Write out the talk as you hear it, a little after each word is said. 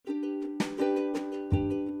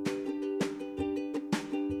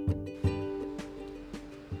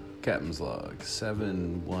Captain's log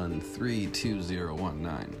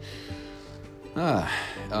 7132019.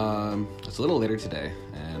 It's a little later today,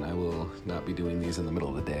 and I will not be doing these in the middle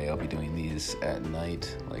of the day. I'll be doing these at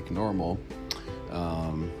night like normal.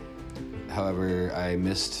 However, I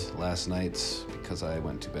missed last night's because I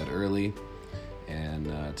went to bed early,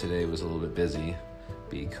 and today was a little bit busy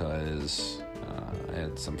because I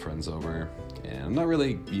had some friends over, and I'm not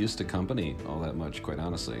really used to company all that much, quite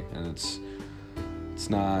honestly, and it's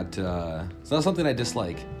not something I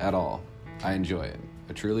dislike at all. I enjoy it.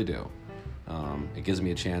 I truly do. It gives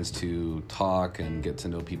me a chance to talk and get to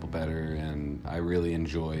know people better, and I really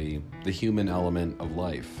enjoy the human element of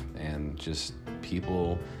life and just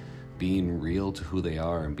people being real to who they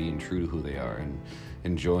are and being true to who they are, and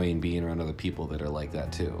enjoying being around other people that are like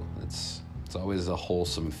that too. It's always a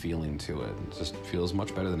wholesome feeling to it. It just feels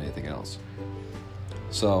much better than anything else.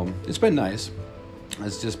 So it's been nice.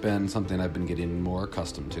 It's just been something I've been getting more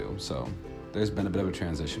accustomed to. So there's been a bit of a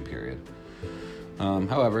transition period.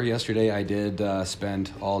 However, yesterday I did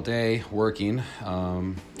spend all day working.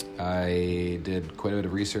 I did quite a bit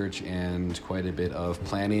of research and quite a bit of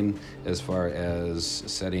planning as far as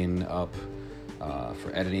setting up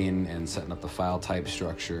for editing and setting up the file type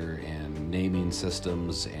structure and naming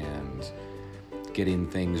systems and getting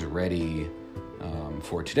things ready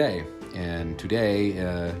for today. And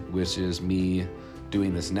today, which is me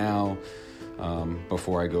doing this now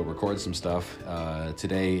before I go record some stuff,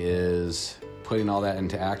 today is putting all that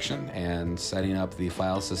into action and setting up the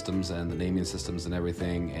file systems and the naming systems and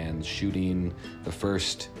everything, and shooting the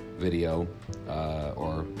first video,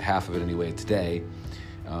 or half of it anyway, today.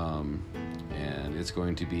 And it's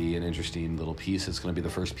going to be an interesting little piece. It's going to be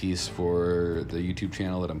the first piece for the YouTube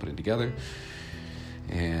channel that I'm putting together.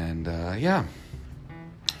 And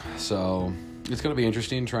so it's going to be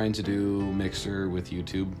interesting trying to do Mixer with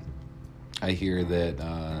YouTube. I hear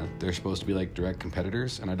that they're supposed to be like direct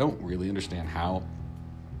competitors, and I don't really understand how,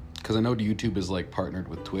 because I know YouTube is like partnered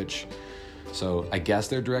with Twitch, so I guess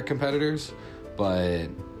they're direct competitors, but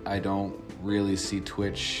I don't really see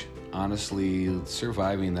Twitch honestly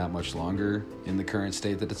surviving that much longer in the current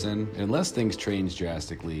state that it's in. Unless things change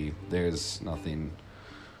drastically, there's nothing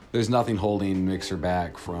holding Mixer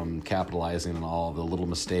back from capitalizing on all the little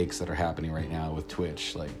mistakes that are happening right now with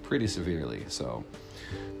Twitch, like pretty severely. So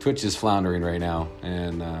Twitch is floundering right now,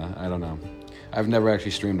 and I don't know. I've never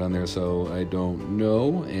actually streamed on there, so I don't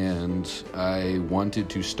know, and I wanted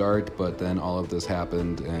to start, but then all of this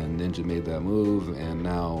happened, and Ninja made that move, and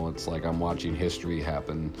now it's like I'm watching history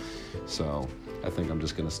happen. So I think I'm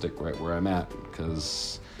just going to stick right where I'm at,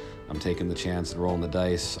 because I'm taking the chance and rolling the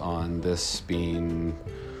dice on this being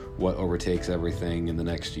what overtakes everything in the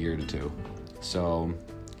next year to two. So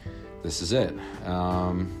this is it.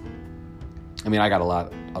 I got a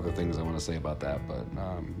lot other things I want to say about that, but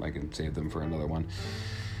I can save them for another one.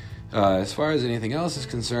 As far as anything else is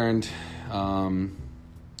concerned, the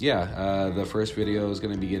first video is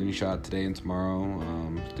going to be getting shot today and tomorrow,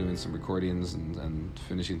 doing some recordings and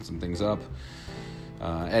finishing some things up.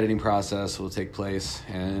 Editing process will take place,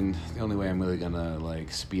 and the only way I'm really going to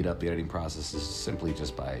speed up the editing process is simply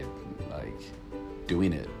just by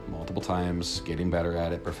doing it multiple times, getting better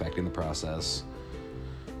at it, perfecting the process.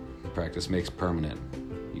 Practice makes permanent.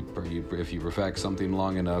 If you perfect something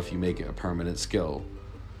long enough, you make it a permanent skill.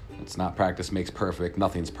 It's not practice makes perfect.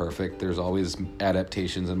 Nothing's perfect. There's always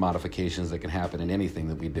adaptations and modifications that can happen in anything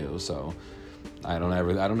that we do. So I don't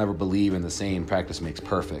ever believe in the saying practice makes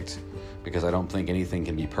perfect, because I don't think anything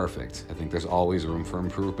can be perfect. I think there's always room for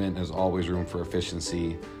improvement. There's always room for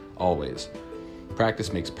efficiency. Always.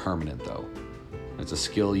 Practice makes permanent, though. It's a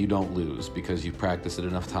skill you don't lose because you've practiced it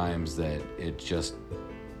enough times that it just,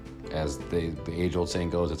 as the age-old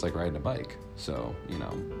saying goes, it's like riding a bike. So,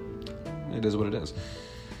 it is what it is.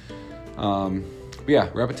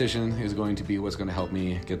 Repetition is going to be what's going to help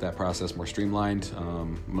me get that process more streamlined.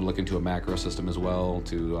 I'm going to look into a macro system as well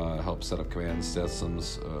to help set up command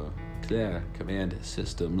systems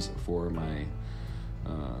for my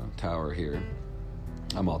tower here.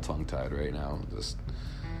 I'm all tongue-tied right now. Just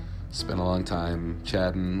spent a long time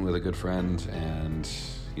chatting with a good friend, and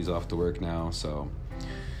he's off to work now, so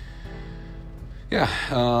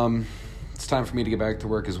it's time for me to get back to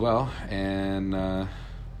work as well. And I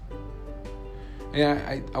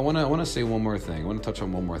want to say one more thing. I want to touch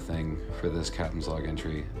on one more thing for this Captain's Log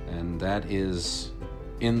entry, and that is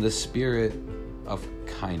in the spirit of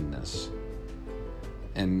kindness.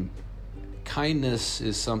 And kindness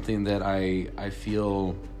is something that I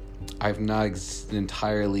feel I've not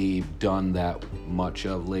entirely done that much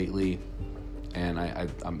of lately, and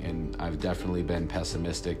I've definitely been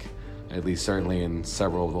pessimistic at least certainly in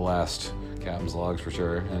several of the last Captain's Logs for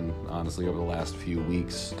sure, and honestly over the last few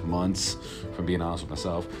weeks to months, from being honest with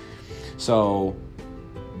myself. So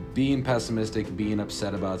being pessimistic, being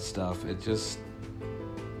upset about stuff, it just,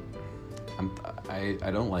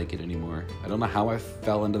 I don't like it anymore. I don't know how I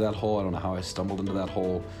fell into that hole. I don't know how I stumbled into that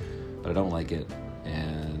hole, but I don't like it.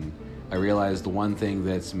 And I realized the one thing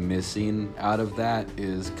that's missing out of that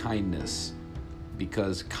is kindness,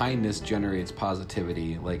 because kindness generates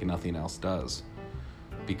positivity like nothing else does.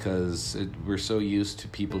 Because we're so used to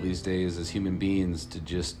people these days as human beings to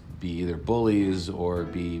just be either bullies or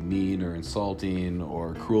be mean or insulting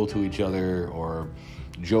or cruel to each other or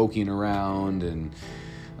joking around, and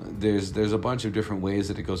there's a bunch of different ways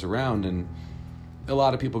that it goes around, and a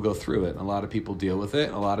lot of people go through it. A lot of people deal with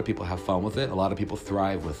it. A lot of people have fun with it. A lot of people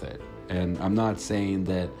thrive with it. And I'm not saying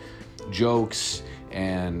that jokes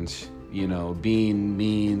and, you know, being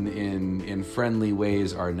mean in friendly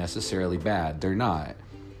ways are necessarily bad. They're not.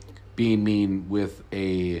 Being mean with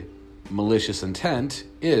a malicious intent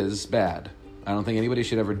is bad. I don't think anybody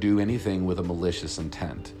should ever do anything with a malicious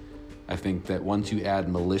intent. I think that once you add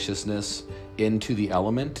maliciousness into the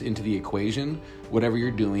element, into the equation, whatever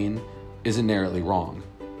you're doing is inherently wrong,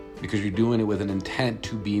 because you're doing it with an intent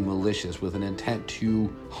to be malicious, with an intent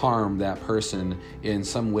to harm that person in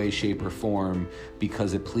some way, shape, or form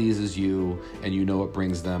because it pleases you and you know it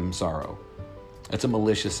brings them sorrow. That's a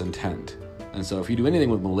malicious intent. And so if you do anything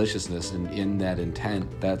with maliciousness and in that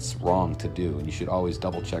intent, that's wrong to do. And you should always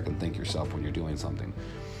double check and think yourself when you're doing something.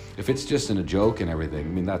 If it's just in a joke and everything, I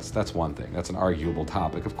mean, that's one thing. That's an arguable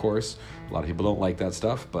topic, of course. A lot of people don't like that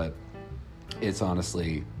stuff, but it's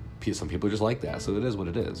honestly, some people just like that. So it is what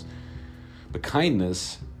it is. But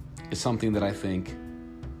kindness is something that I think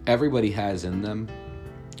everybody has in them,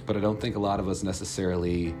 but I don't think a lot of us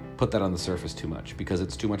necessarily put that on the surface too much, because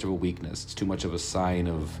it's too much of a weakness. It's too much of a sign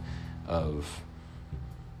of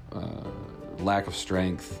lack of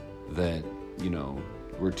strength, that, you know,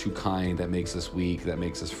 we're too kind, that makes us weak, that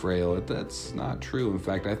makes us frail. That's not true. In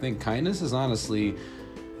fact, I think kindness is honestly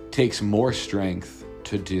takes more strength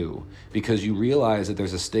to do, because you realize that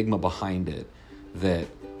there's a stigma behind it, that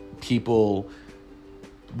people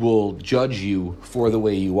will judge you for the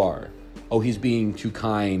way you are. Oh, he's being too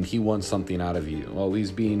kind, he wants something out of you. Oh,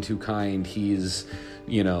 he's being too kind, he's,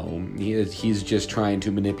 you know, he's just trying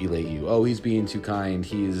to manipulate you. Oh, he's being too kind,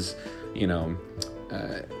 he's, you know,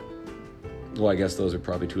 well, I guess those are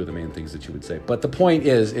probably two of the main things that you would say. But the point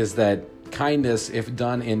is that kindness, if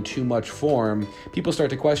done in too much form, people start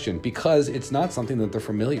to question, because it's not something that they're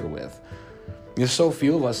familiar with. There's so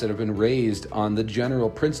few of us that have been raised on the general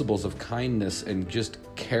principles of kindness and just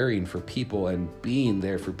caring for people and being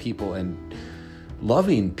there for people and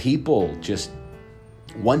loving people, just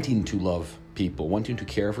wanting to love people, wanting to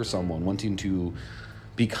care for someone, wanting to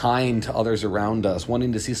be kind to others around us,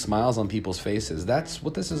 wanting to see smiles on people's faces. That's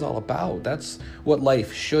what this is all about. That's what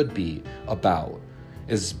life should be about,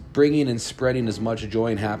 is bringing and spreading as much joy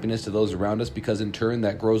and happiness to those around us, because in turn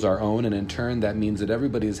that grows our own, and in turn that means that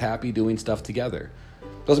everybody is happy doing stuff together.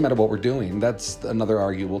 Doesn't matter what we're doing. That's another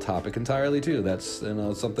arguable topic entirely too. That's, you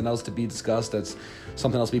know, something else to be discussed. That's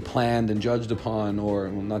something else to be planned and judged upon, or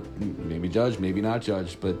not, maybe judged, maybe not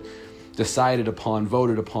judged, but decided upon,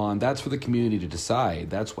 voted upon. That's for the community to decide.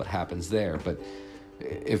 That's what happens there. But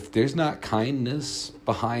if there's not kindness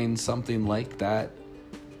behind something like that,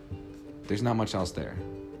 there's not much else there.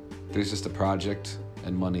 There's just a project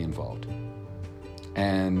and money involved.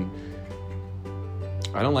 And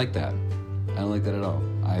I don't like that. I don't like that at all.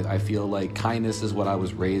 I feel like kindness is what I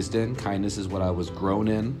was raised in. Kindness is what I was grown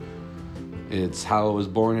in. It's how I was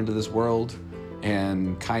born into this world.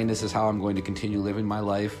 And kindness is how I'm going to continue living my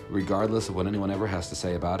life, regardless of what anyone ever has to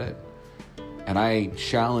say about it. And I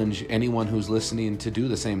challenge anyone who's listening to do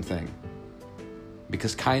the same thing.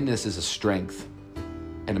 Because kindness is a strength.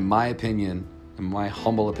 And in my opinion, in my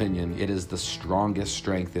humble opinion, it is the strongest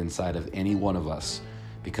strength inside of any one of us,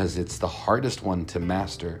 because it's the hardest one to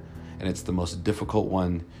master, and it's the most difficult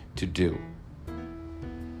one to do.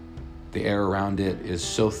 The air around it is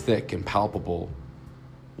so thick and palpable,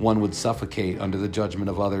 one would suffocate under the judgment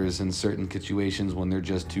of others in certain situations when they're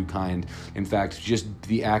just too kind. In fact, just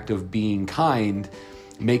the act of being kind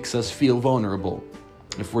makes us feel vulnerable.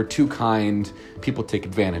 If we're too kind, people take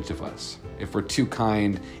advantage of us. If we're too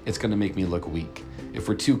kind, it's going to make me look weak. If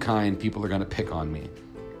we're too kind, people are going to pick on me.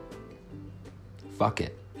 Fuck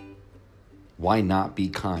it. Why not be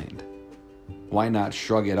kind? Why not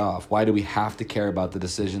shrug it off? Why do we have to care about the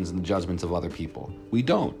decisions and the judgments of other people? We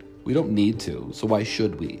don't. We don't need to. So why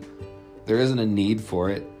should we? There isn't a need for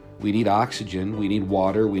it. We need oxygen. We need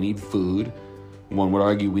water. We need food. One would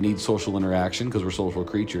argue we need social interaction because we're social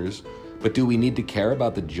creatures. But do we need to care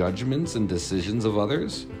about the judgments and decisions of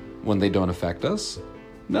others when they don't affect us?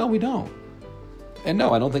 No, we don't. And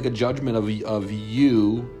no, I don't think a judgment of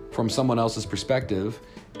you from someone else's perspective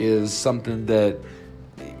is something that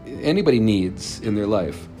anybody needs in their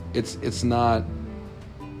life. It's not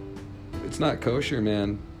kosher,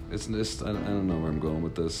 man. It's just, I don't know where I'm going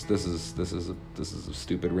with this. This is a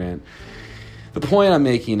stupid rant. But the point I'm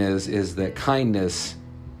making is that kindness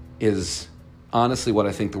is honestly what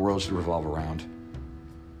I think the world should revolve around.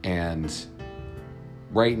 And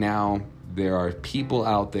right now, there are people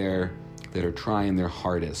out there that are trying their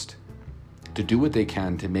hardest to do what they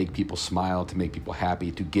can to make people smile, to make people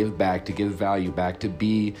happy, to give back, to give value back, to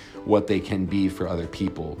be what they can be for other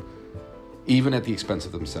people, even at the expense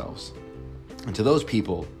of themselves. And to those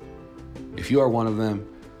people, if you are one of them,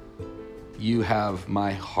 you have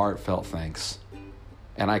my heartfelt thanks.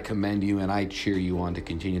 And I commend you and I cheer you on to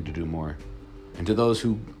continue to do more. And to those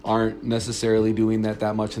who aren't necessarily doing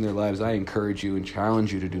that much in their lives, I encourage you and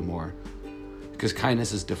challenge you to do more. Because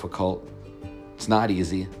kindness is difficult. It's not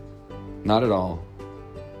easy. Not at all.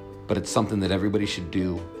 But it's something that everybody should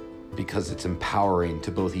do because it's empowering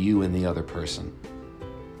to both you and the other person.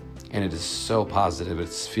 And it is so positive. It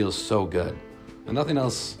feels so good. And nothing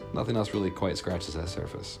else really quite scratches that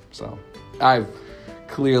surface. So I've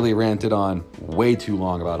clearly ranted on way too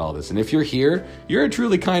long about all this. And if you're here, you're a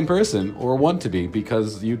truly kind person or want to be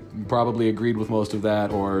because you probably agreed with most of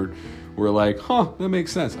that or were like, that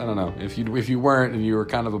makes sense. I don't know. If you weren't and you were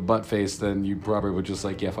kind of a butt face, then you probably would just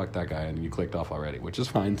like, yeah, fuck that guy. And you clicked off already, which is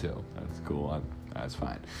fine too. That's cool. That's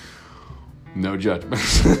fine. No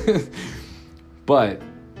judgments. But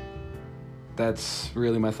that's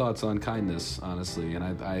really my thoughts on kindness, honestly. And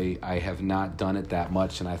I have not done it that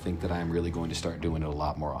much, and I think that I'm really going to start doing it a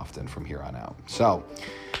lot more often from here on out. So,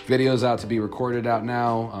 video's out to be recorded out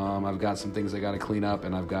now. I've got some things I got to clean up,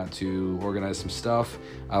 and I've got to organize some stuff.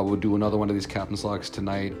 I will do another one of these Captain's Logs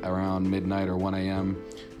tonight around midnight or 1 a.m.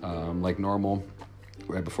 Like normal,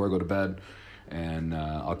 right before I go to bed. And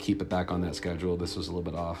I'll keep it back on that schedule. This was a little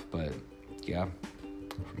bit off, but yeah.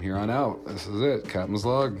 From here on out, this is it. Captain's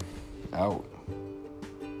Log. Out.